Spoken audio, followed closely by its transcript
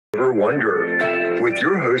Ever Wonder with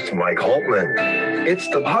your host, Mike Haltman. It's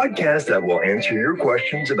the podcast that will answer your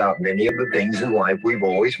questions about many of the things in life we've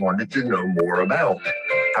always wanted to know more about.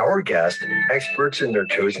 Our guests, experts in their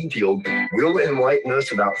chosen field, will enlighten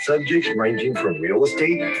us about subjects ranging from real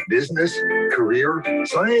estate, business, career,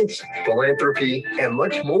 science, philanthropy, and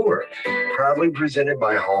much more. Proudly presented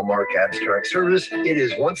by Hallmark Abstract Service, it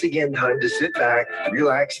is once again time to sit back,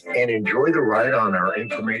 relax, and enjoy the ride on our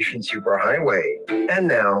information superhighway. And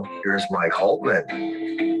now, here's Mike Haltman.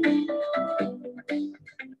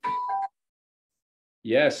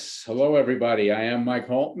 Yes, hello everybody. I am Mike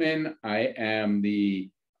Haltman. I am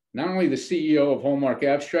not only the CEO of Hallmark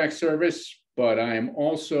Abstract Service, but I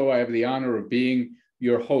have the honor of being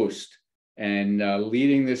your host and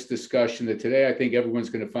leading this discussion that today I think everyone's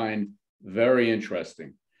going to find very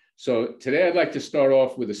interesting. So today I'd like to start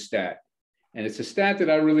off with a stat, and it's a stat that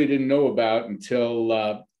I really didn't know about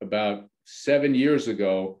until about 7 years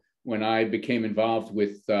ago when I became involved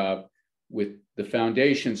with the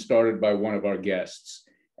foundation started by one of our guests.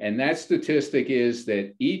 And that statistic is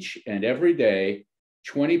that each and every day,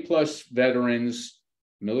 20 plus veterans,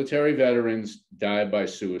 military veterans, die by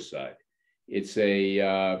suicide. It's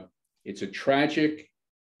a tragic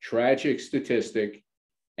statistic,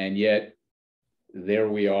 and yet there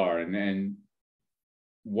we are. And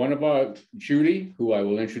one of our, Judy, who I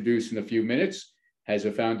will introduce in a few minutes, has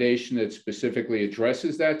a foundation that specifically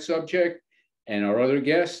addresses that subject. And our other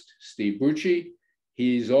guest, Steve Bucci,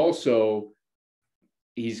 he's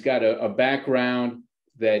got a background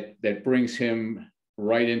that brings him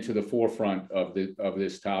right into the forefront of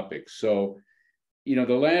this topic. So, the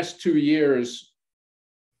last 2 years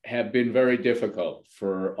have been very difficult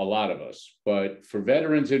for a lot of us, but for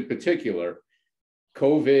veterans in particular,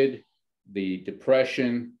 COVID, the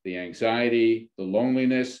depression, the anxiety, the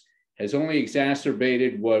loneliness has only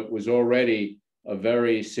exacerbated what was already a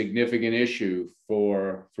very significant issue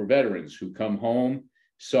for veterans who come home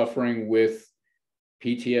suffering with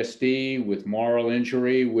PTSD, with moral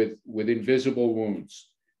injury, with invisible wounds.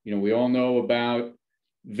 We all know about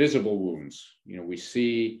visible wounds. We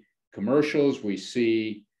see commercials, we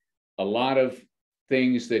see a lot of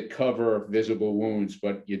things that cover visible wounds,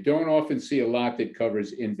 but you don't often see a lot that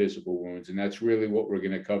covers invisible wounds. And that's really what we're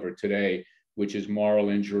going to cover today, which is moral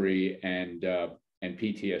injury and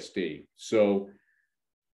PTSD. So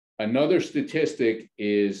another statistic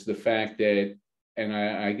is the fact that, and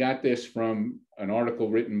I got this from an article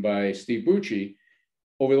written by Steve Bucci,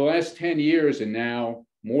 over the last 10 years and now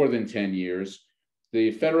more than 10 years,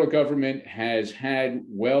 the federal government has had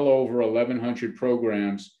well over 1,100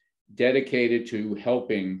 programs dedicated to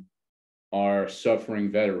helping our suffering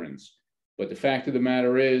veterans. But the fact of the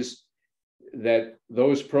matter is that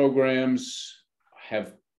those programs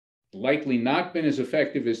have likely not been as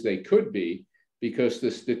effective as they could be, because the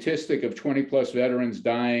statistic of 20 plus veterans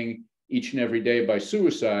dying each and every day by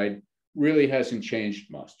suicide really hasn't changed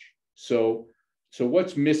much. So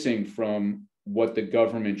what's missing from what the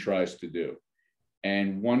government tries to do?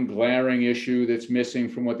 And one glaring issue that's missing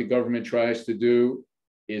from what the government tries to do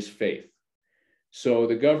is faith. So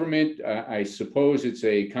the government, I suppose it's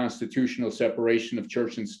a constitutional separation of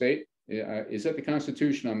church and state. Is that the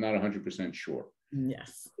Constitution? I'm not 100% sure.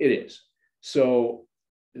 Yes. It is. So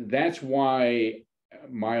that's why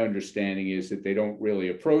my understanding is that they don't really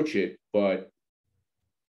approach it, but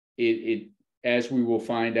it as we will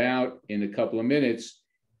find out in a couple of minutes,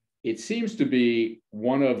 it seems to be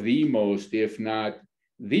one of the most, if not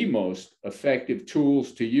the most effective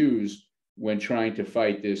tools to use when trying to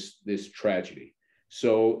fight this tragedy.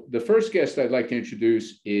 So the first guest I'd like to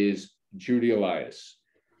introduce is Judy Elias.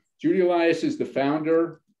 Judy Elias is the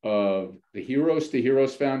founder of the Heroes to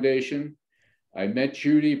Heroes Foundation. I met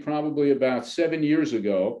Judy probably about 7 years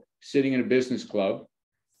ago, sitting in a business club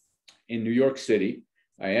in New York City.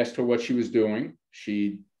 I asked her what she was doing.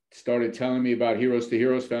 She started telling me about Heroes to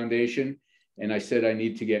Heroes Foundation, and I said, I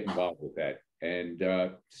need to get involved with that. And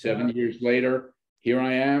 7 years later, here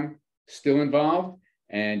I am, still involved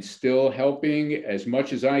and still helping as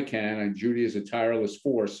much as I can. And Judy is a tireless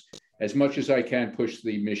force, as much as I can push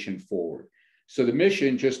the mission forward. So the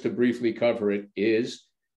mission, just to briefly cover it, is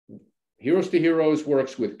Heroes to Heroes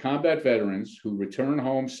works with combat veterans who return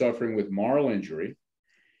home suffering with moral injury.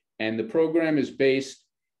 And the program is based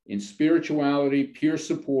in spirituality, peer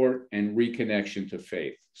support, and reconnection to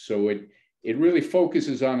faith. So it really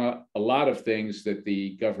focuses on a lot of things that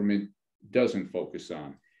the government doesn't focus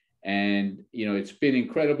on. And, it's been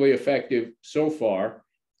incredibly effective so far,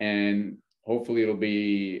 and hopefully it'll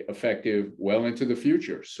be effective well into the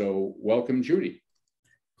future. So welcome, Judy.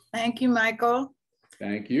 Thank you, Michael.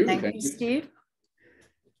 Thank you. Thank you, Steve.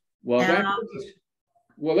 Well,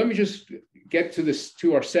 Well, let me just get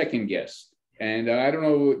to our second guest. And I don't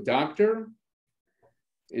know, doctor?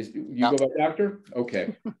 You go by doctor?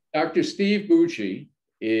 Okay. Dr. Steve Bucci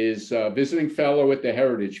is a visiting fellow at the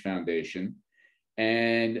Heritage Foundation.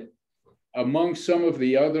 And among some of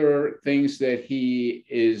the other things that he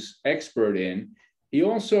is expert in, he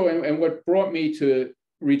also, and what brought me to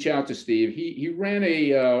reach out to Steve, he ran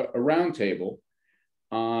a roundtable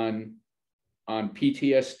on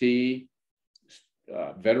PTSD,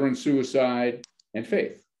 veteran suicide, and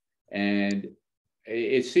faith. And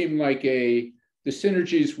it seemed like the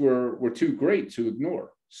synergies were too great to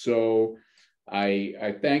ignore. So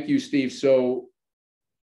I thank you, Steve. So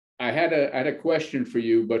I had a question for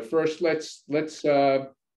you, but first let's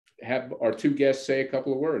have our two guests say a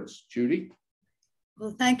couple of words. Judy?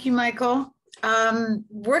 Well, thank you, Michael.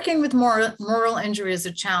 Working with moral injury is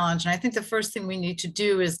a challenge. And I think the first thing we need to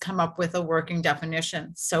do is come up with a working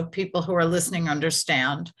definition so people who are listening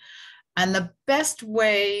understand. And the best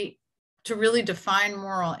way to really define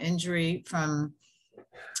moral injury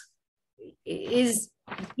is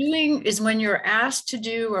when you're asked to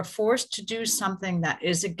do or forced to do something that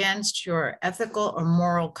is against your ethical or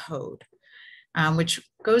moral code, which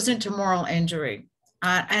goes into moral injury.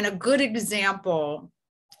 And a good example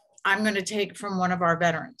I'm going to take from one of our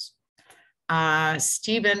veterans.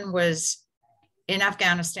 Stephen was in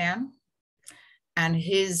Afghanistan and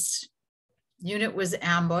his unit was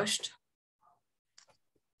ambushed.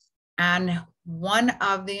 And one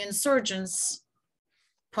of the insurgents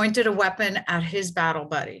pointed a weapon at his battle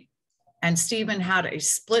buddy. And Stephen had a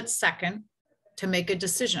split second to make a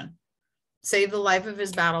decision: save the life of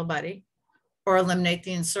his battle buddy or eliminate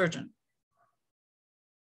the insurgent.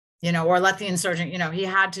 Or let the insurgent, he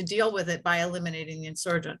had to deal with it by eliminating the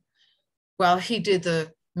insurgent. Well, he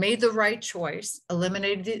made the right choice,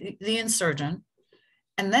 eliminated the insurgent,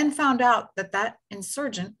 and then found out that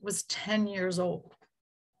insurgent was 10 years old.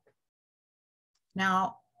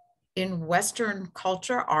 Now, in Western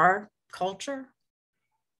culture, our culture,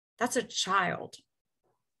 that's a child.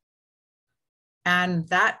 And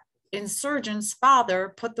that insurgent's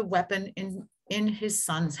father put the weapon in his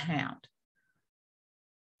son's hand.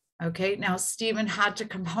 Okay, now Stephen had to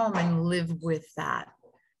come home and live with that,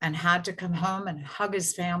 and had to come home and hug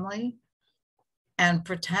his family and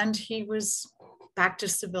pretend he was back to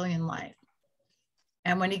civilian life.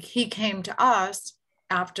 And when he came to us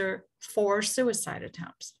after 4 suicide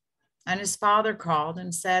attempts, and his father called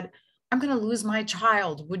and said, "I'm going to lose my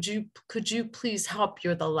child. Could you please help?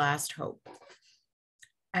 You're the last hope."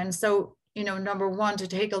 And so, number one, to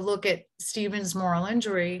take a look at Stephen's moral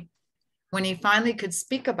injury, when he finally could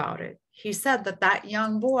speak about it, he said that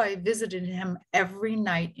young boy visited him every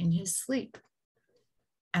night in his sleep.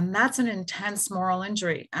 And that's an intense moral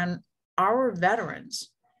injury. And our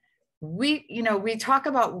veterans, we talk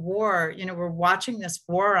about war, we're watching this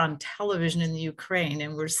war on television in the Ukraine,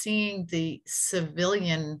 and we're seeing the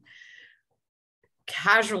civilian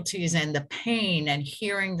casualties and the pain and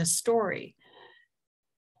hearing the story.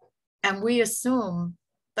 And we assume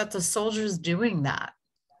that the soldiers doing that,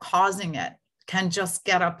 causing it, can just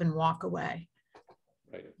get up and walk away.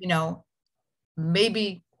 Right.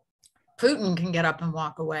 Maybe Putin can get up and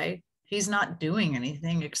walk away. He's not doing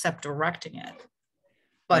anything except directing it.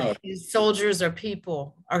 But his soldiers are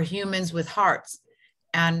people, are humans with hearts.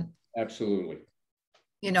 And absolutely.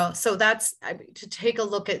 So that's to take a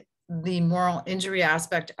look at the moral injury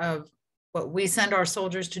aspect of what we send our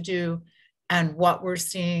soldiers to do and what we're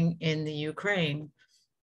seeing in the Ukraine.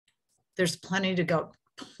 There's plenty to go,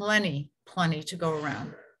 plenty to go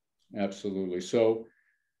around. Absolutely. So,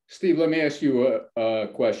 Steve, let me ask you a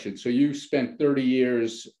question. So you spent 30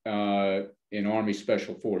 years in Army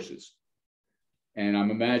Special Forces. And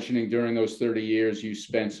I'm imagining during those 30 years, you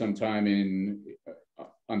spent some time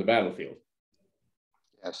on the battlefield.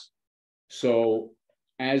 Yes. So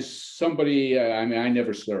as somebody, I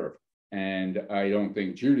never served, and I don't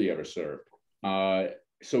think Judy ever served.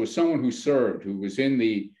 So as someone who served, who was in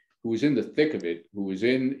the thick of it, who was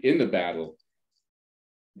in the battle,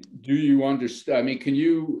 do you understand? Can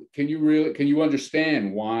you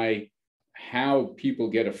understand how people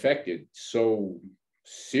get affected so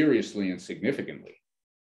seriously and significantly?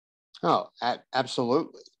 Oh,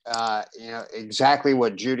 absolutely. Exactly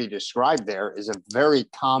what Judy described there is a very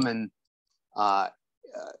common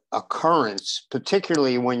occurrence,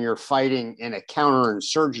 particularly when you're fighting in a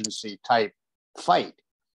counterinsurgency type fight.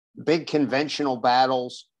 Big conventional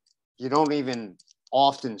battles, you don't even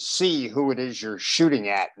often see who it is you're shooting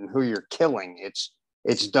at and who you're killing.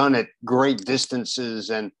 It's done at great distances,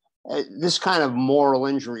 and this kind of moral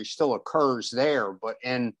injury still occurs there. But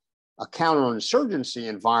in a counterinsurgency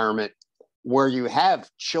environment, where you have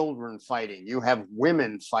children fighting, you have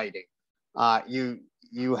women fighting,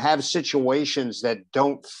 you have situations that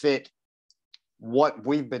don't fit what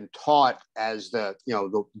we've been taught as the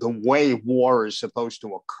way war is supposed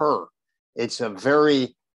to occur. It's a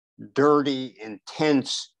very dirty,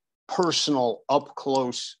 intense, personal, up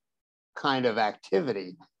close kind of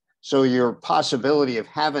activity. So your possibility of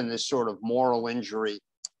having this sort of moral injury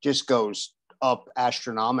just goes up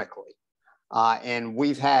astronomically. And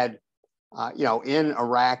we've had, in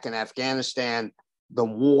Iraq and Afghanistan, the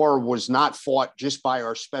war was not fought just by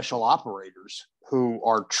our special operators who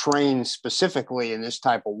are trained specifically in this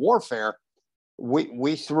type of warfare.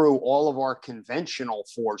 We threw all of our conventional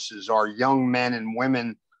forces, our young men and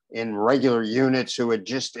women in regular units who had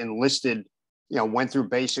just enlisted, went through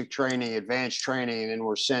basic training, advanced training, and then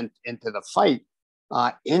were sent into the fight,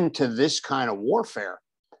 into this kind of warfare.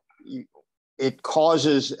 It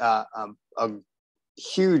causes a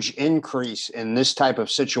huge increase in this type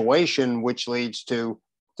of situation, which leads to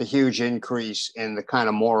the huge increase in the kind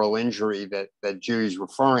of moral injury that Judy's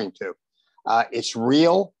referring to. It's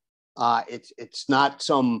real. It's not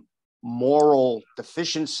some moral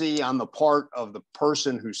deficiency on the part of the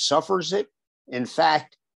person who suffers it. In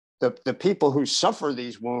fact, the people who suffer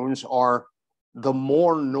these wounds are the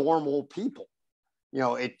more normal people.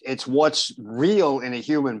 It's what's real in a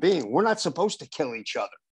human being. We're not supposed to kill each other.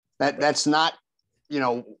 That's not,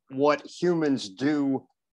 what humans do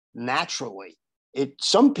naturally.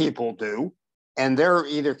 Some people do, and they're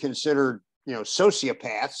either considered,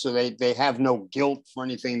 sociopaths, so they have no guilt for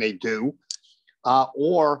anything they do,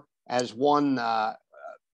 or as one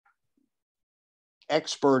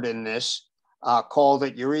expert in this called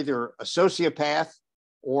it, you're either a sociopath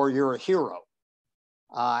or you're a hero.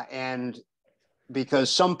 And because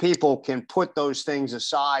some people can put those things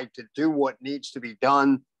aside to do what needs to be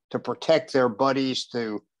done to protect their buddies,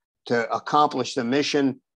 to accomplish the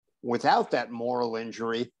mission without that moral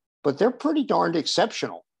injury, but they're pretty darned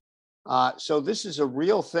exceptional. So this is a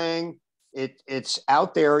real thing. It's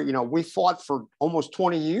out there. We fought for almost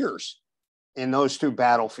 20 years in those two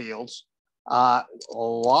battlefields. A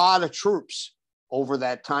lot of troops over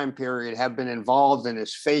that time period have been involved in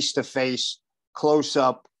this face-to-face,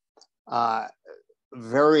 close-up,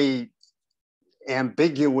 very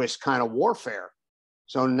ambiguous kind of warfare.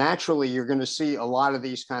 So naturally, you're going to see a lot of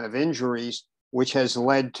these kind of injuries, which has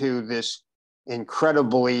led to this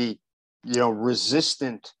incredibly,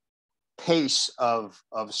 resistant pace of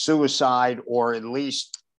suicide, or at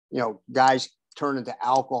least, guys turning to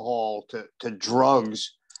alcohol, to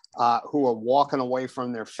drugs, who are walking away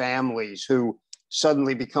from their families, who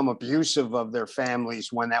suddenly become abusive of their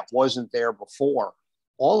families when that wasn't there before.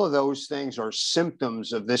 All of those things are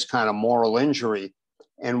symptoms of this kind of moral injury.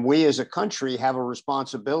 And we as a country have a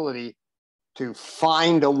responsibility to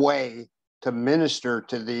find a way to minister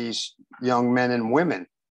to these young men and women.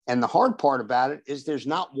 And the hard part about it is there's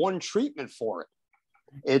not one treatment for it.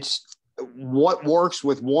 It's what works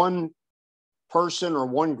with one person or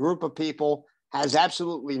one group of people has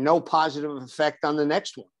absolutely no positive effect on the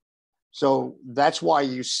next one. So that's why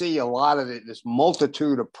you see a lot of this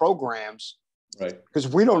multitude of programs, right? Because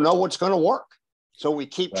we don't know what's going to work. So we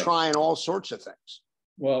keep Right. trying all sorts of things.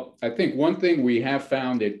 Well, I think one thing we have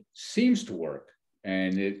found that seems to work,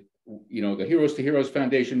 and the Heroes to Heroes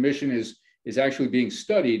Foundation mission is actually being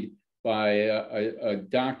studied by a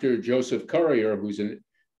Dr. Joseph Currier, who's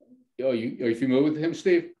are you familiar with him,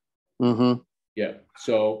 Steve? Mm-hmm. Yeah.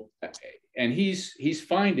 So, and he's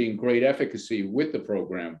finding great efficacy with the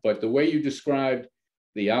program. But the way you described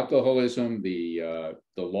the alcoholism, the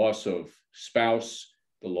loss of spouse,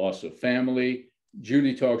 the loss of family,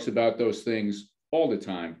 Judy talks about those things all the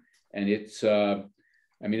time. And it's, the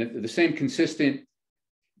same consistent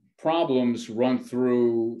problems run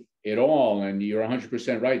through it all. And you're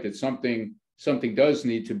 100% right that something does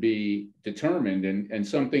need to be determined. And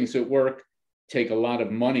some things at work take a lot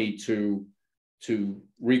of money to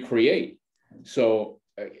recreate. So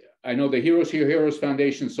I know the Heroes to Heroes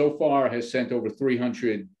Foundation so far has sent over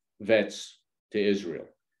 300 vets to Israel.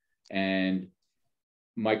 And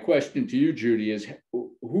my question to you, Judy, is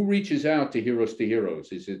who reaches out to Heroes to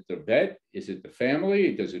Heroes? Is it the vet? Is it the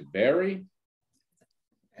family? Does it vary?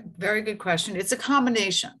 Very good question. It's a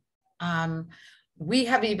combination. We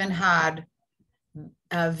have even had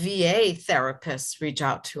VA therapists reach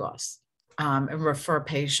out to us and refer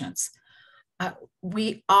patients.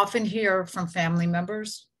 We often hear from family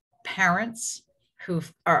members, parents who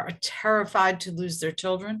are terrified to lose their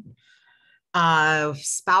children,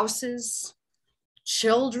 spouses,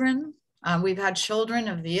 children. We've had children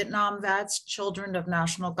of Vietnam vets, children of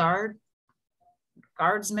National Guard,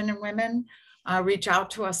 guardsmen and women reach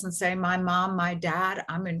out to us and say, my mom, my dad,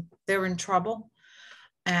 they're in trouble.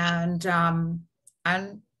 And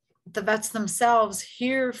the vets themselves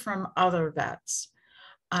hear from other vets.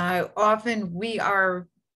 Often we are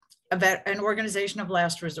an organization of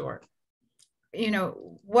last resort. You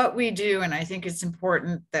know, what we do, and I think it's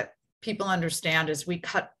important that people understand, is we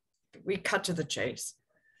cut to the chase.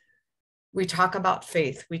 We talk about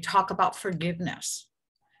faith. We talk about forgiveness.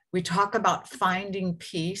 We talk about finding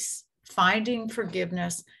peace, finding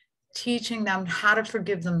forgiveness, teaching them how to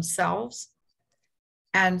forgive themselves.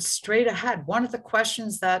 And straight ahead, one of the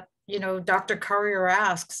questions that, you know, Dr. Currier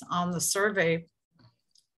asks on the survey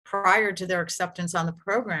prior to their acceptance on the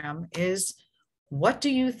program is, what do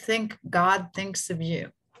you think God thinks of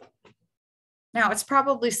you? Now, it's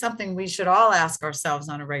probably something we should all ask ourselves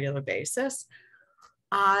on a regular basis.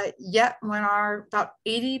 Yet when about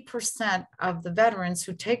 80% of the veterans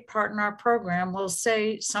who take part in our program will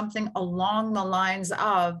say something along the lines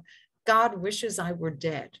of, God wishes I were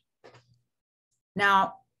dead.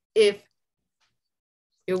 Now, if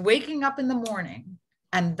you're waking up in the morning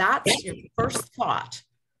and that's your first thought,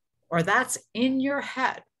 or that's in your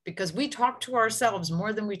head, because we talk to ourselves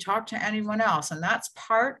more than we talk to anyone else, and that's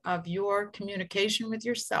part of your communication with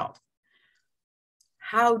yourself.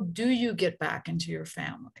 How do you get back into your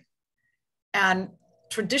family? And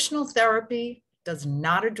traditional therapy does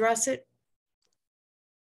not address it.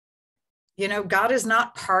 You know, God is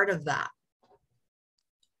not part of that.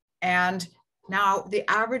 And now the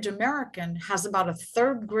average American has about a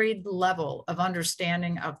third grade level of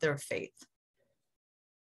understanding of their faith.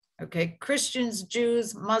 Okay, Christians,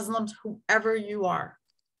 Jews, Muslims, whoever you are,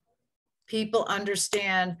 people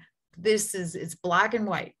understand it's black and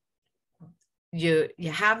white. You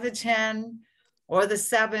have the 10 or the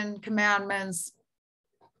 7 commandments,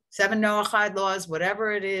 7 Noahide laws,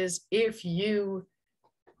 whatever it is. If you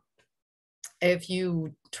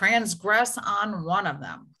transgress on one of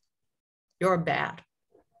them, you're bad.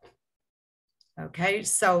 Okay,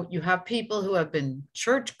 so you have people who have been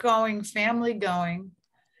church going, family going,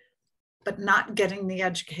 but not getting the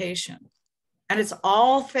education. And it's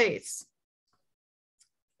all faiths.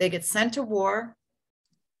 They get sent to war.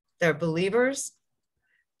 They're believers,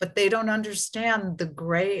 but they don't understand the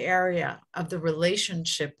gray area of the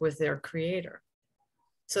relationship with their creator.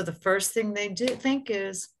 So the first thing they think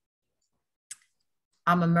is,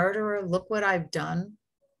 I'm a murderer. Look what I've done.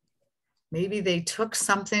 Maybe they took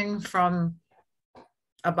something from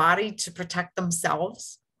a body to protect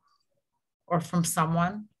themselves or from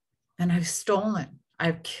someone, and I've stolen,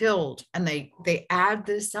 I've killed, and they add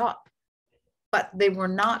this up. But they were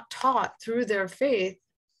not taught through their faith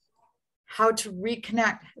how to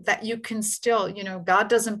reconnect, that you can still, you know, God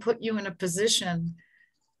doesn't put you in a position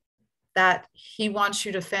that he wants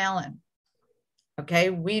you to fail in. Okay,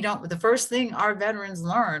 the first thing our veterans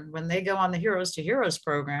learn when they go on the Heroes to Heroes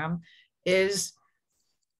program is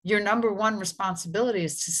your number one responsibility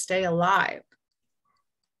is to stay alive.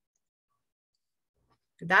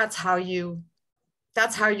 That's how you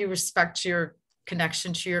respect your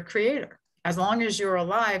connection to your creator. As long as you're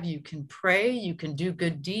alive, you can pray, you can do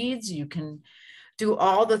good deeds, you can do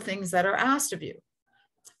all the things that are asked of you.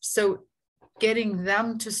 So getting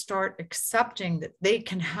them to start accepting that they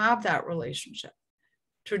can have that relationship.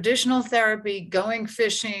 Traditional therapy, going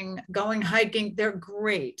fishing, going hiking, they're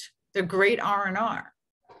great. They're great R&R.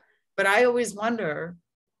 But I always wonder,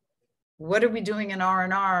 what are we doing in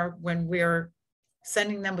R&R when we're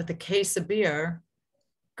sending them with a case of beer,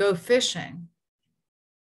 go fishing?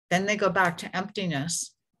 Then they go back to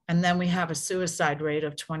emptiness. And then we have a suicide rate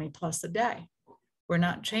of 20 plus a day. We're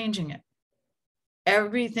not changing it.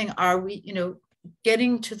 Everything, are we, you know,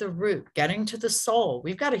 getting to the root, getting to the soul.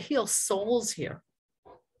 We've got to heal souls here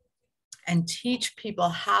and teach people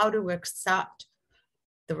how to accept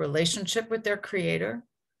the relationship with their creator,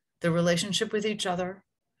 the relationship with each other,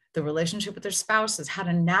 the relationship with their spouses, how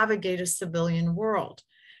to navigate a civilian world.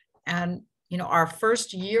 And, you know, our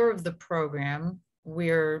first year of the program,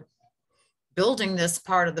 we're building this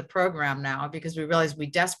part of the program now because we realized we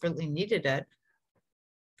desperately needed it,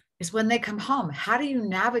 is when they come home, how do you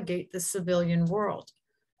navigate the civilian world?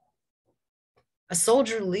 A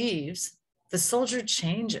soldier leaves, the soldier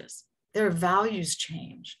changes, their values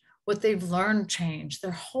change, what they've learned change,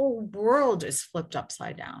 their whole world is flipped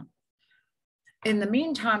upside down. In the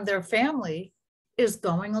meantime, their family is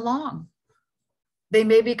going along. They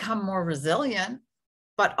may become more resilient,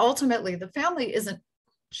 but ultimately the family isn't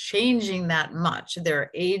changing that much.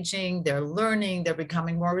 They're aging, they're learning, they're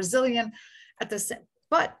becoming more resilient at the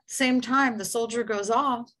same time, the soldier goes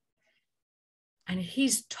off and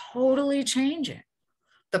he's totally changing.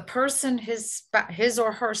 The person his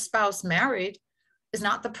or her spouse married is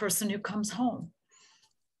not the person who comes home.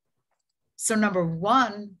 So number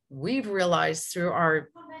one, we've realized through our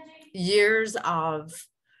years of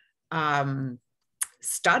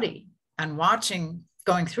study and watching,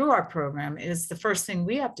 going through our program, is the first thing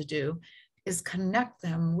we have to do is connect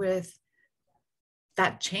them with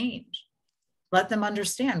that change. Let them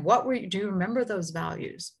understand, what were you, do you remember those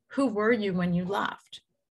values? Who were you when you left?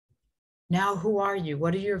 Now, who are you?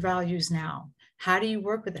 What are your values now? How do you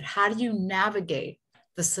work with it? How do you navigate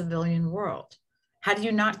the civilian world? How do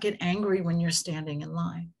you not get angry when you're standing in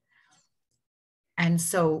line? And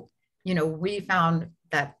so, we found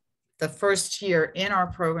that the first year in our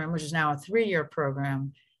program, which is now a 3-year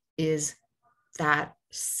program, is that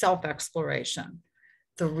self-exploration,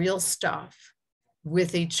 the real stuff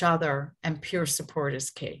with each other, and peer support is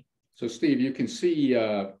key. So Steve, you can see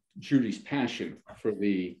Judy's passion for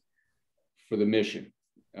the mission.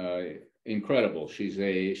 Incredible.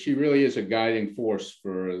 She really is a guiding force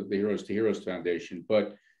for the Heroes to Heroes Foundation.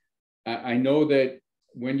 But I know that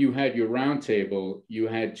when you had your roundtable, you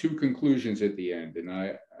had 2 conclusions at the end, and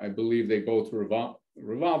I believe they both revolved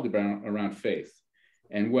around faith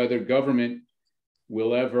and whether government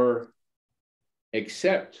will ever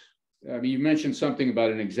accept. I mean, you mentioned something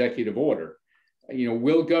about an executive order.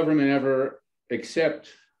 Will government ever accept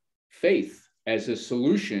faith as a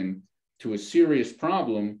solution to a serious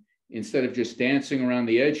problem instead of just dancing around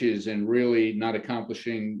the edges and really not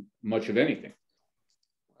accomplishing much of anything?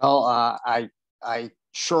 Well, I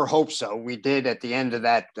sure hope so. We did at the end of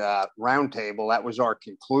that roundtable. That was our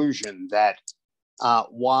conclusion, that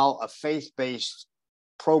while a faith-based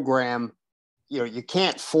program, you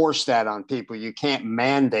can't force that on people. You can't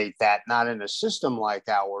mandate that, not in a system like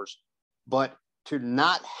ours, but to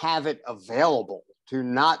not have it available, to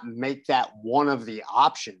not make that one of the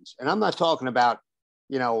options. And I'm not talking about,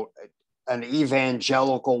 an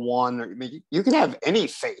evangelical one. I mean, you can have any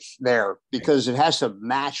faith there because it has to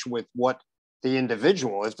match with what the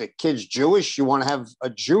individual. If the kid's Jewish, you want to have a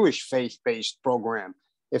Jewish faith-based program.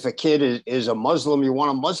 If a kid is a Muslim, you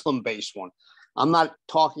want a Muslim-based one. I'm not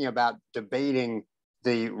talking about debating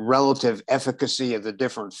the relative efficacy of the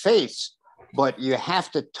different faiths, but you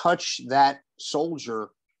have to touch that soldier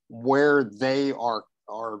where they are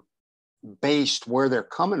based, where they're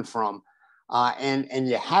coming from, and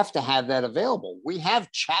you have to have that available. We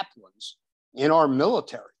have chaplains in our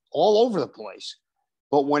military all over the place,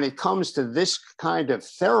 but when it comes to this kind of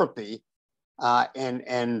therapy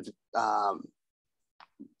and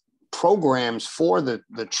programs for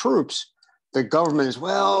the troops, the government is,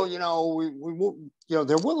 well,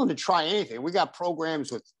 they're willing to try anything. We got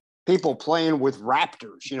programs with people playing with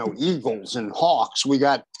raptors, eagles and hawks. We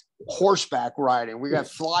got horseback riding. We got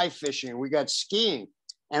fly fishing. We got skiing.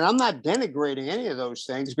 And I'm not denigrating any of those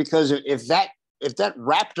things, because if that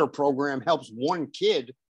raptor program helps one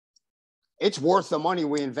kid, it's worth the money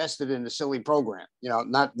we invested in the silly program.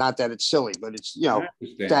 Not that it's silly, but it's,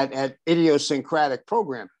 that idiosyncratic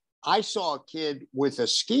program. I saw a kid with a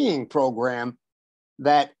skiing program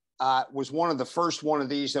that was one of the first one of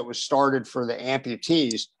these that was started for the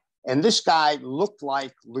amputees. And this guy looked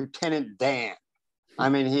like Lieutenant Dan. I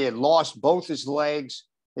mean, he had lost both his legs.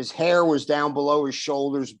 His hair was down below his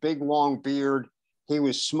shoulders, big, long beard. He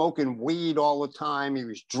was smoking weed all the time. He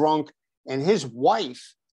was drunk. And his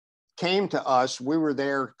wife came to us. We were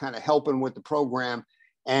there kind of helping with the program.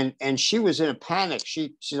 And she was in a panic.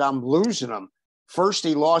 She said, I'm losing him. First,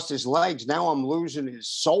 he lost his legs. Now I'm losing his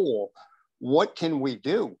soul. What can we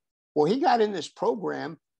do? Well, he got in this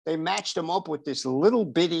program. They matched him up with this little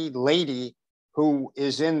bitty lady who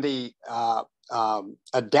is in the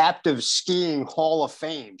Adaptive Skiing Hall of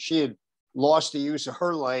Fame. She had lost the use of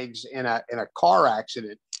her legs in a car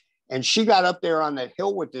accident. And she got up there on that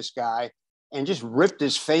hill with this guy and just ripped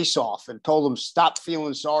his face off and told him, stop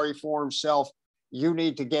feeling sorry for himself. You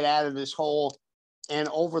need to get out of this hole. And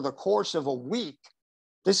over the course of a week,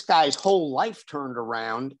 this guy's whole life turned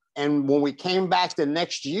around. And when we came back the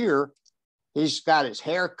next year, he's got his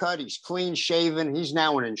hair cut. He's clean shaven. He's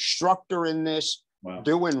now an instructor in this,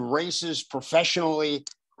 doing races professionally.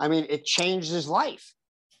 I mean, it changed his life.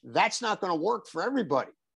 That's not going to work for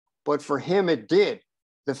everybody, but for him, it did.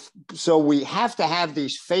 So we have to have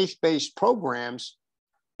these faith-based programs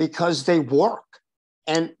because they work.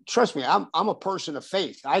 And trust me, I'm a person of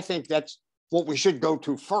faith. I think that's what we should go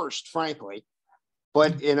to first, frankly.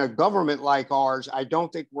 But in a government like ours, I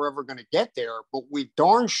don't think we're ever going to get there. But we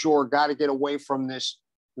darn sure got to get away from this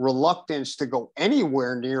reluctance to go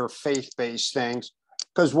anywhere near faith-based things,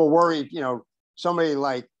 because we're worried, somebody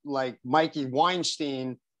like Mikey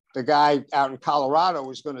Weinstein, the guy out in Colorado,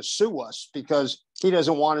 is going to sue us because he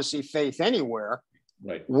doesn't want to see faith anywhere.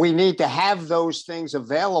 Right. We need to have those things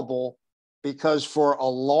available, because for a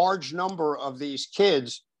large number of these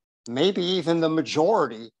kids, maybe even the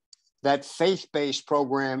majority, that faith-based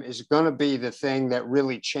program is going to be the thing that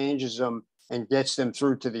really changes them and gets them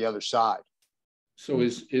through to the other side. So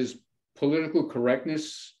is political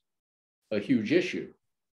correctness a huge issue?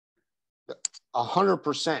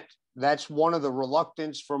 100%. That's one of the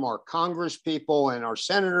reluctance from our Congress people and our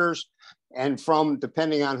senators, and from,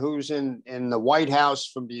 depending on who's in the White House,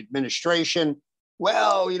 from the administration.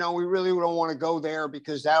 Well, we really don't want to go there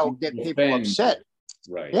because that'll get people upset.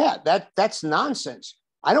 Right. Yeah, that's nonsense.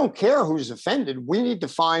 I don't care who's offended. We need to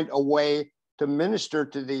find a way to minister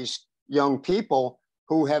to these young people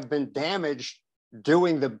who have been damaged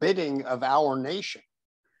doing the bidding of our nation.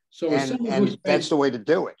 So and that's the way to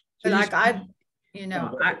do it. But like I'd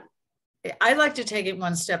like to take it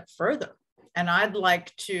one step further, and I'd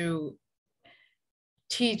like to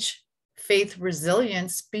teach faith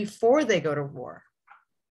resilience before they go to war.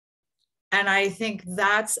 And I think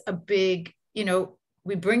that's a big,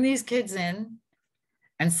 we bring these kids in,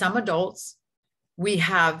 and some adults. We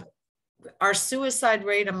have our suicide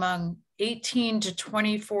rate among 18 to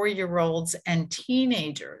 24-year-olds and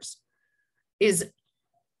teenagers is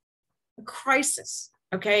a crisis.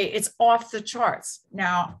 Okay, it's off the charts.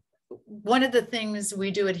 Now, one of the things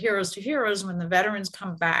we do at Heroes to Heroes, when the veterans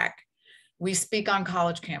come back, we speak on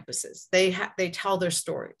college campuses. They tell their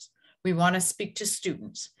stories. We want to speak to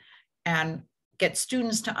students and get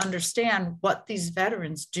students to understand what these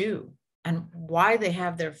veterans do and why they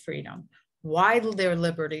have their freedom, why their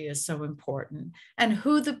liberty is so important, and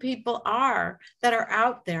who the people are that are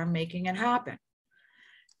out there making it happen.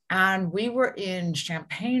 And we were in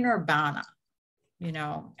Champaign-Urbana,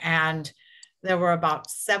 and there were about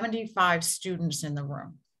 75 students in the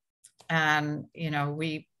room. And,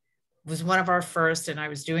 we was one of our first, and I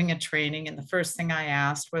was doing a training, and the first thing I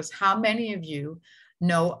asked was, how many of you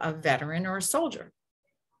know a veteran or a soldier?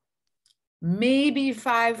 Maybe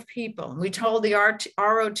 5 people. We told the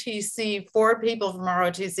ROTC, 4 people from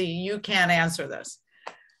ROTC, you can't answer this.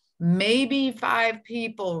 Maybe 5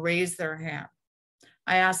 people raised their hand.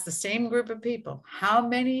 I asked the same group of people, how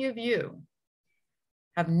many of you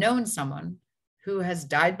have known someone who has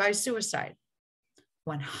died by suicide?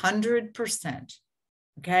 100%.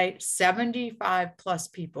 Okay, 75 plus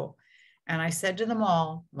people. And I said to them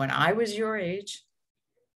all, when I was your age,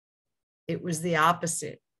 it was the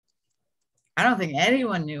opposite. I don't think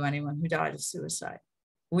anyone knew anyone who died of suicide.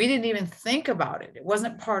 We didn't even think about it. It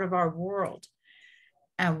wasn't part of our world.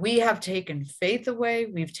 And we have taken faith away.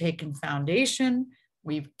 We've taken foundation.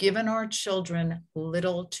 We've given our children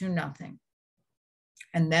little to nothing.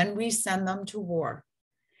 And then we send them to war.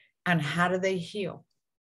 And how do they heal?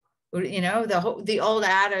 The old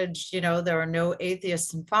adage, there are no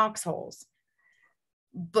atheists in foxholes.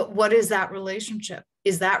 But what is that relationship?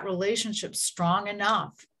 Is that relationship strong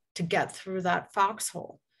enough to get through that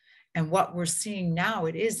foxhole? And what we're seeing now,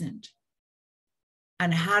 it isn't.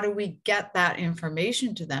 And how do we get that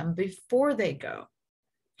information to them before they go?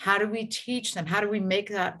 How do we teach them? How do we make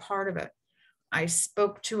that part of it? I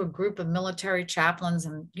spoke to a group of military chaplains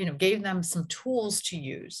and, gave them some tools to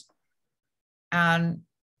use. And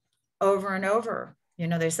over and over,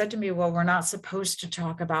 they said to me, well, we're not supposed to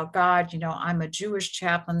talk about God. I'm a Jewish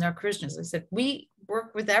chaplain, they're Christians. I said, we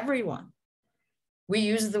work with everyone. We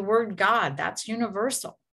use the word God, that's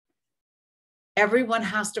universal. Everyone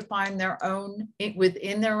has to find their own,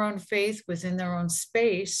 within their own faith, within their own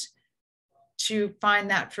space, to find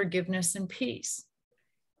that forgiveness and peace.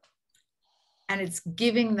 And it's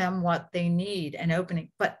giving them what they need and opening,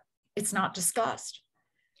 but it's not discussed.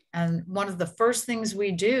 And one of the first things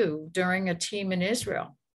we do during a team in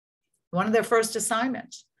Israel, one of their first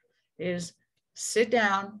assignments is sit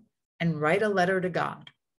down and write a letter to God.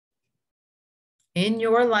 In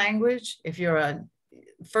your language, if your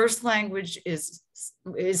first language is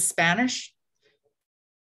Spanish,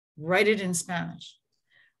 write it in Spanish.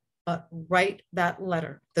 But write that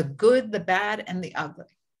letter, the good, the bad, and the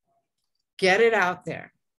ugly. Get it out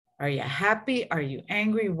there. Are you happy? Are you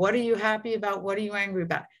angry? What are you happy about? What are you angry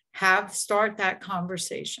about? Start that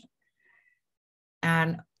conversation.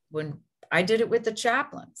 And when I did it with the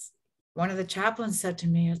chaplains, one of the chaplains said to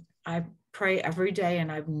me, I pray every day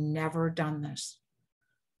and I've never done this.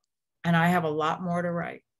 And I have a lot more to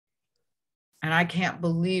write. And I can't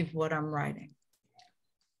believe what I'm writing.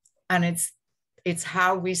 And it's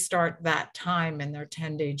how we start that time in their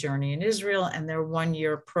 10-day journey in Israel and their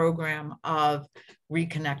 1-year program of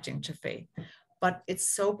reconnecting to faith. But it's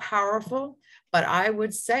so powerful, but I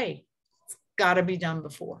would say it's got to be done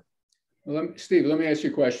before. Well, Steve, let me ask you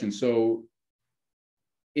a question. So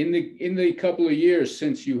in the couple of years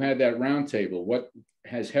since you had that roundtable, what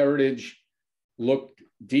has Heritage looked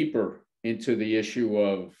deeper into the issue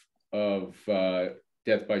of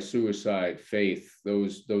death by suicide, faith,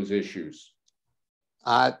 those issues?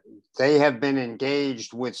 They have been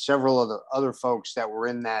engaged with several of the other folks that were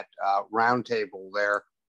in that roundtable there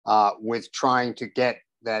with trying to get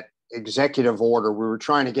that executive order. We were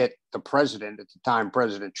trying to get the president at the time,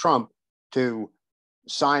 President Trump, to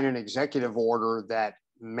sign an executive order that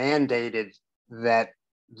mandated that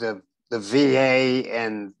the VA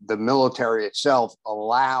and the military itself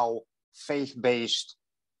allow faith-based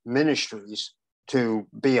ministries to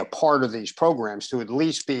be a part of these programs, to at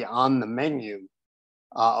least be on the menu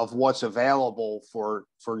of what's available for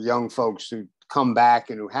young folks who come back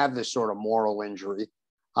and who have this sort of moral injury.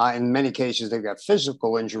 In many cases, they've got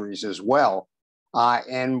physical injuries as well.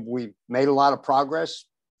 And we made a lot of progress,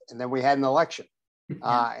 and then we had an election.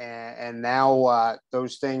 And now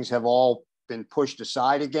those things have all been pushed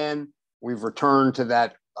aside again. We've returned to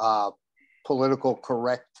that political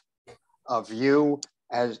correct view.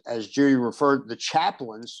 As Judy referred, the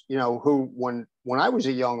chaplains, who when I was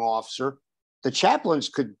a young officer, the chaplains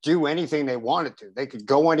could do anything they wanted to. They could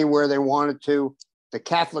go anywhere they wanted to. The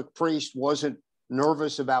Catholic priest wasn't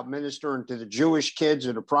nervous about ministering to the Jewish kids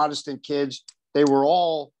or the Protestant kids. They were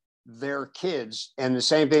all their kids. And the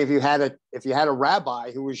same thing, if you had a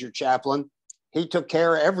rabbi who was your chaplain, he took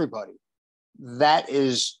care of everybody. That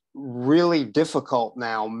is really difficult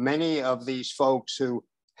now. Many of these folks who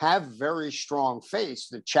have very strong faiths,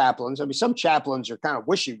 the chaplains, I mean, some chaplains are kind of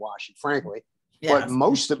wishy-washy, frankly, yes. But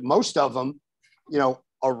most of them,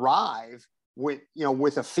 arrive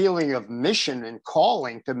with a feeling of mission and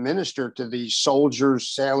calling to minister to these soldiers,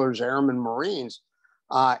 sailors, airmen, Marines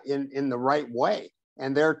in the right way.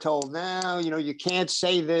 And they're told, no, you can't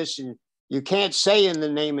say this and you can't say in the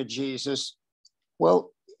name of Jesus.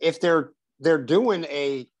 Well, if they're doing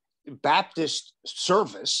a Baptist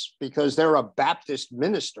service because they're a Baptist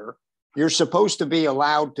minister, you're supposed to be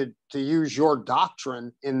allowed to use your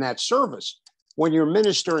doctrine in that service. When you're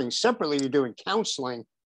ministering separately, you're doing counseling,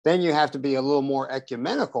 then you have to be a little more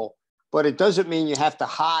ecumenical, but it doesn't mean you have to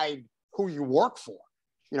hide who you work for.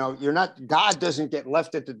 God doesn't get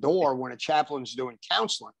left at the door when a chaplain's doing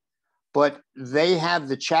counseling, but they have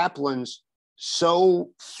the chaplains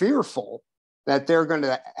so fearful that they're going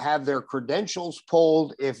to have their credentials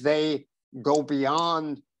pulled if they go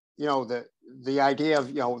beyond, the idea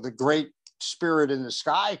of, the great spirit in the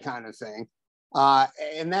sky kind of thing.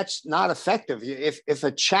 And that's not effective. If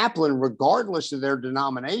a chaplain, regardless of their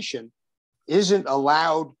denomination, isn't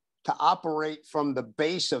allowed to operate from the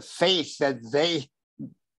base of faith that they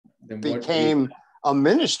became a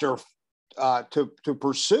minister to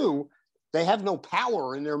pursue, they have no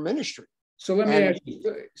power in their ministry. So let me ask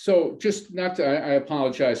you, I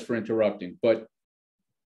apologize for interrupting, but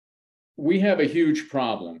we have a huge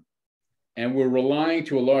problem and we're relying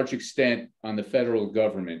to a large extent on the federal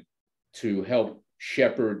government to help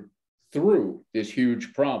shepherd through this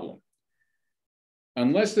huge problem.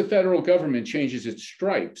 Unless the federal government changes its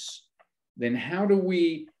stripes, then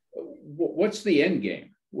what's the end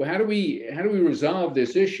game? Well, how do we resolve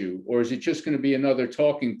this issue? Or is it just going to be another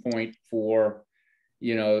talking point for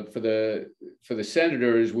the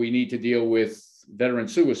senators? We need to deal with veteran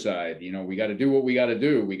suicide. We got to do what we got to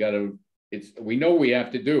do. We know we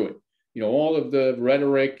have to do it. All of the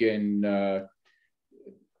rhetoric and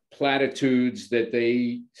platitudes that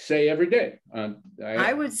they say every day.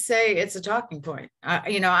 I would say it's a talking point.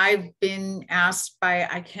 I've been asked by,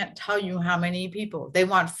 I can't tell you how many people, they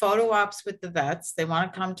want photo ops with the vets. They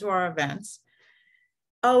want to come to our events.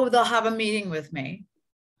 Oh, they'll have a meeting with me.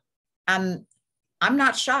 And I'm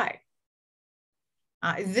not shy.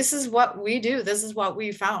 This is what we do. This is what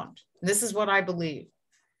we found. This is what I believe.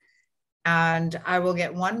 And I will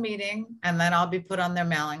get one meeting and then I'll be put on their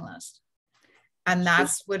mailing list. And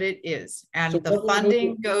that's what it is. And the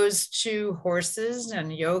funding goes to horses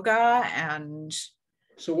and yoga. And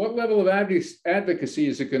so what level of advocacy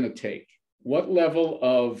is it going to take? What level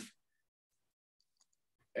of,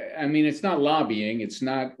 it's not lobbying. It's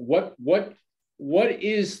not, what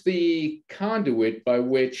is the conduit by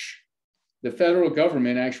which the federal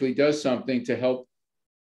government actually does something to help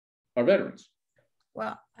our veterans?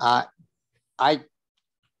 Well, and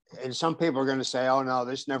some people are going to say, oh no,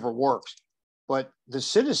 this never works. But the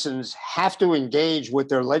citizens have to engage with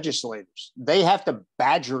their legislators. They have to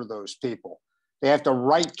badger those people. They have to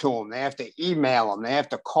write to them. They have to email them. They have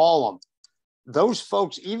to call them. Those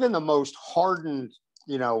folks, even the most hardened,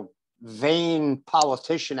 vain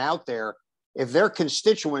politician out there, if their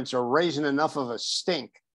constituents are raising enough of a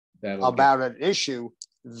stink about an issue,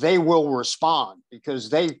 they will respond because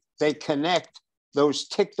they connect those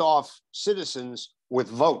ticked off citizens with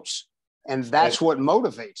votes. And that's what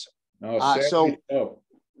motivates them. So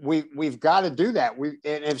we've got to do that. And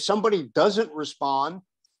if somebody doesn't respond,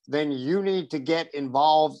 then you need to get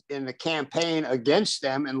involved in the campaign against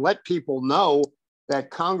them and let people know that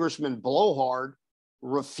Congressman Blowhard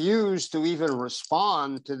refused to even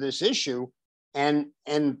respond to this issue, and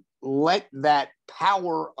let that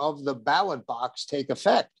power of the ballot box take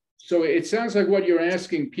effect. So it sounds like what you're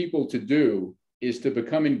asking people to do is to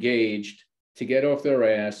become engaged, to get off their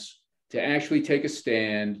ass, to actually take a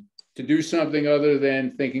stand, to do something other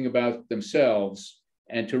than thinking about themselves,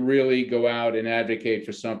 and to really go out and advocate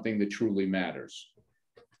for something that truly matters.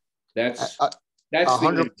 That's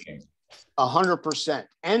 100%,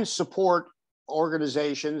 and support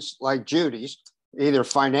organizations like Judy's, either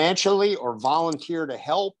financially or volunteer to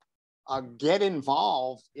help. Get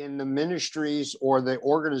involved in the ministries or the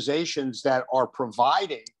organizations that are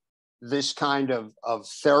providing this kind of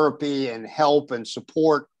therapy and help and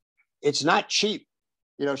support. It's not cheap.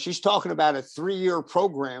 You know, she's talking about a 3-year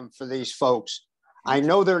program for these folks. I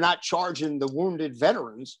know they're not charging the wounded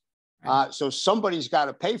veterans. So somebody's got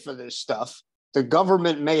to pay for this stuff. The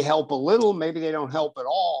government may help a little, maybe they don't help at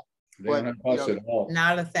all. They don't help us at all.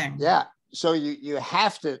 Not a thing. Yeah. So you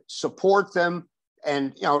have to support them.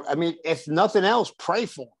 And, you know, I mean, if nothing else, pray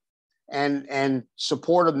for them and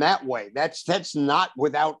support them that way. That's not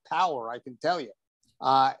without power, I can tell you.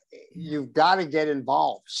 You've got to get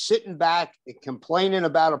involved. Sitting back and complaining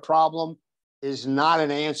about a problem is not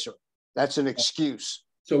an answer. That's an excuse.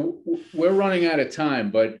 So we're running out of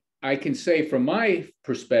time, but I can say from my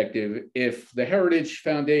perspective, if the Heritage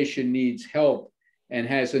Foundation needs help and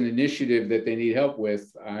has an initiative that they need help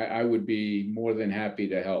with, I would be more than happy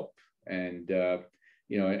to help. And,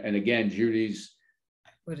 you know, and again, Judy's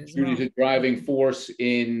a driving force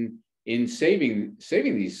in saving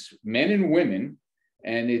these men and women.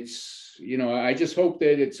 And it's, you know, I just hope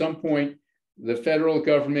that at some point, the federal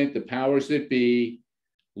government, the powers that be,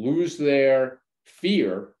 lose their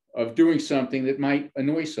fear of doing something that might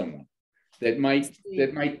annoy someone, that might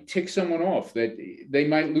tick someone off, that they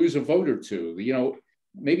might lose a vote or two, you know,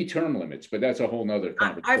 maybe term limits, but that's a whole nother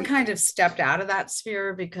conversation. I've kind of stepped out of that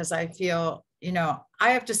sphere because I feel, you know,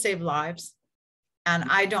 I have to save lives and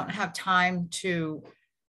I don't have time to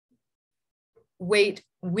wait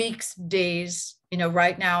weeks, days. You know,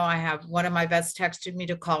 right now I have one of my vets texted me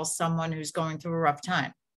to call someone who's going through a rough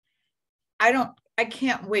time. I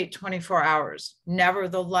can't wait 24 hours.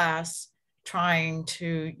 Nevertheless, trying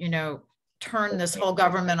to, you know, turn this whole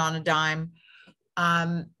government on a dime.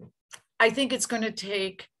 I think it's going to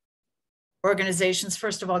take organizations,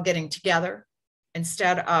 first of all, getting together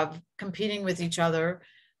instead of competing with each other,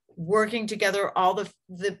 working together, all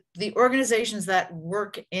the organizations that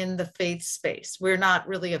work in the faith space. We're not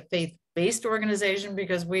really a faith-based organization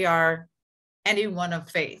because we are anyone of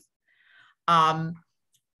faith,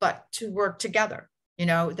 but to work together. You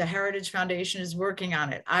know, the Heritage Foundation is working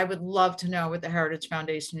on it. I would love to know what the Heritage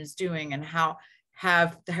Foundation is doing and how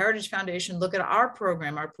have the Heritage Foundation look at our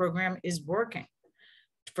program. Our program is working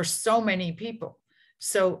for so many people.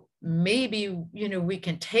 So maybe, you know, we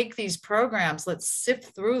can take these programs, let's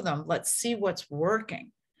sift through them, let's see what's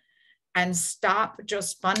working and stop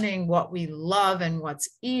just funding what we love and what's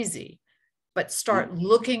easy, but start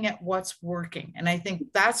looking at what's working. And I think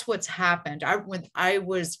that's what's happened. I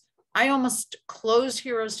almost closed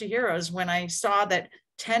Heroes to Heroes when I saw that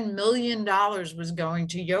 $10 million was going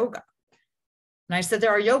to yoga. And I said,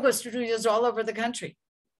 there are yoga studios all over the country.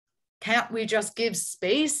 Can't we just give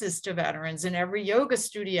spaces to veterans in every yoga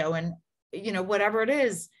studio and, you know, whatever it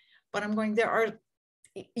is? But I'm going,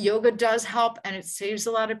 yoga does help and it saves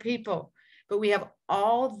a lot of people. But we have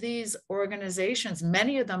all these organizations,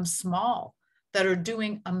 many of them small, that are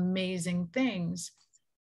doing amazing things.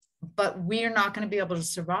 But we are not going to be able to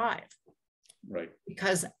survive. Right.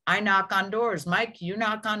 Because I knock on doors. Mike, you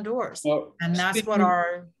knock on doors. Well, and that's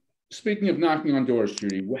Speaking of knocking on doors,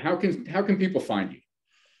 Judy, how can people find you?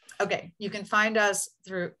 Okay, you can find us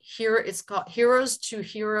through here. It's called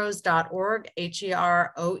heroes2heroes.org,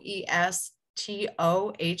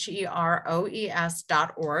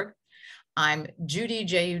 HerostoHeroes.org. I'm Judy,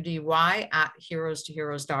 Judy, at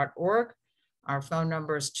heroes2heroes.org. Our phone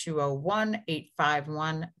number is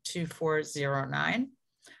 201-851-2409.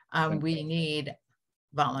 We need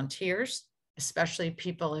volunteers, especially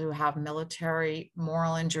people who have military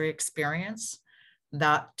moral injury experience,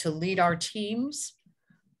 to lead our teams,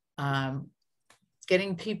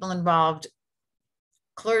 getting people involved,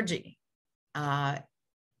 clergy.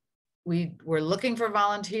 We're looking for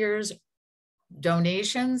volunteers,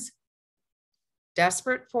 donations.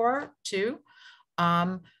 desperate for too.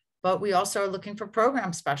 But we also are looking for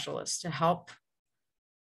program specialists to help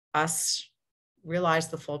us realize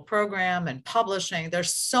the full program and publishing.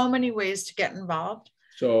 There's so many ways to get involved.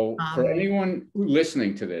 So for anyone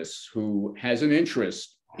listening to this who has an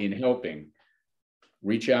interest in helping,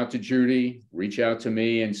 reach out to Judy, reach out to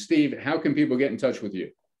me. And Steve, how can people get in touch with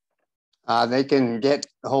you? They can get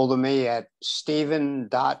a hold of me at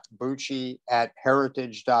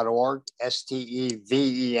steven.bucci@heritage.org,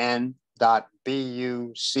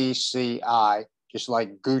 STEVEN.BUCCI, just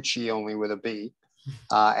like Gucci, only with a B,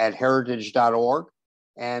 at heritage.org,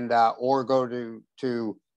 and or go to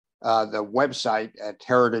the website at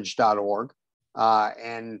heritage.org,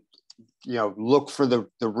 and look for the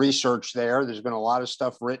research there. There's been a lot of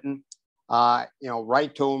stuff written.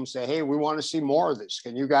 Write to them, say, hey, we want to see more of this.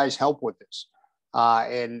 Can you guys help with this?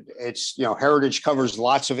 And it's, Heritage covers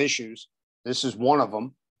lots of issues. This is one of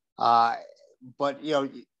them. But,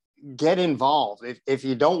 get involved. If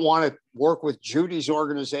you don't want to work with Judy's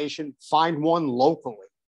organization, find one locally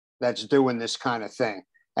that's doing this kind of thing.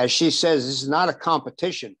 As she says, this is not a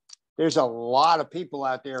competition. There's a lot of people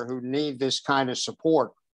out there who need this kind of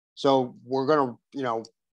support. So we're going to,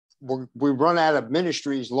 we run out of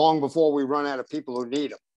ministries long before we run out of people who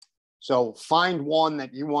need them. So find one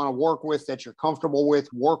that you want to work with, that you're comfortable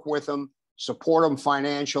with, work with them, support them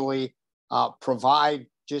financially, provide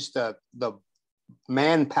just the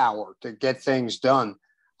manpower to get things done.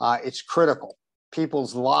 It's critical.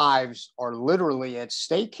 People's lives are literally at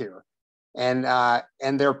stake here. And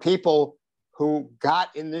there are people who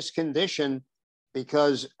got in this condition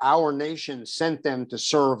because our nation sent them to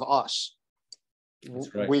serve us.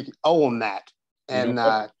 That's right. We owe them that. And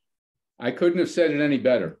I couldn't have said it any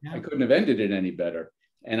better. I couldn't have ended it any better.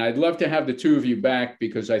 And I'd love to have the two of you back,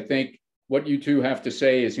 because I think what you two have to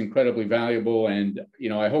say is incredibly valuable. And,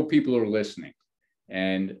 I hope people are listening.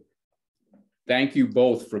 And thank you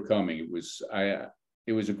both for coming. It was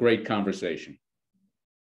a great conversation.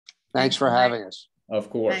 Thanks for having us. Of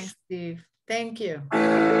course. Thanks, Steve. Thank you.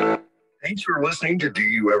 Thanks for listening to Do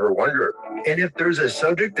You Ever Wonder? And if there's a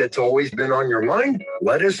subject that's always been on your mind,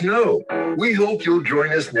 let us know. We hope you'll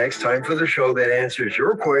join us next time for the show that answers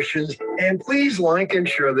your questions. And please like and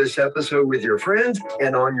share this episode with your friends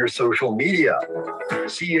and on your social media.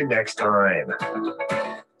 See you next time.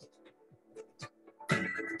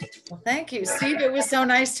 Well, thank you, Steve. It was so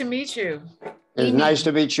nice to meet you. It's nice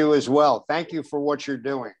to meet you as well. Thank you for what you're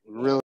doing. Really.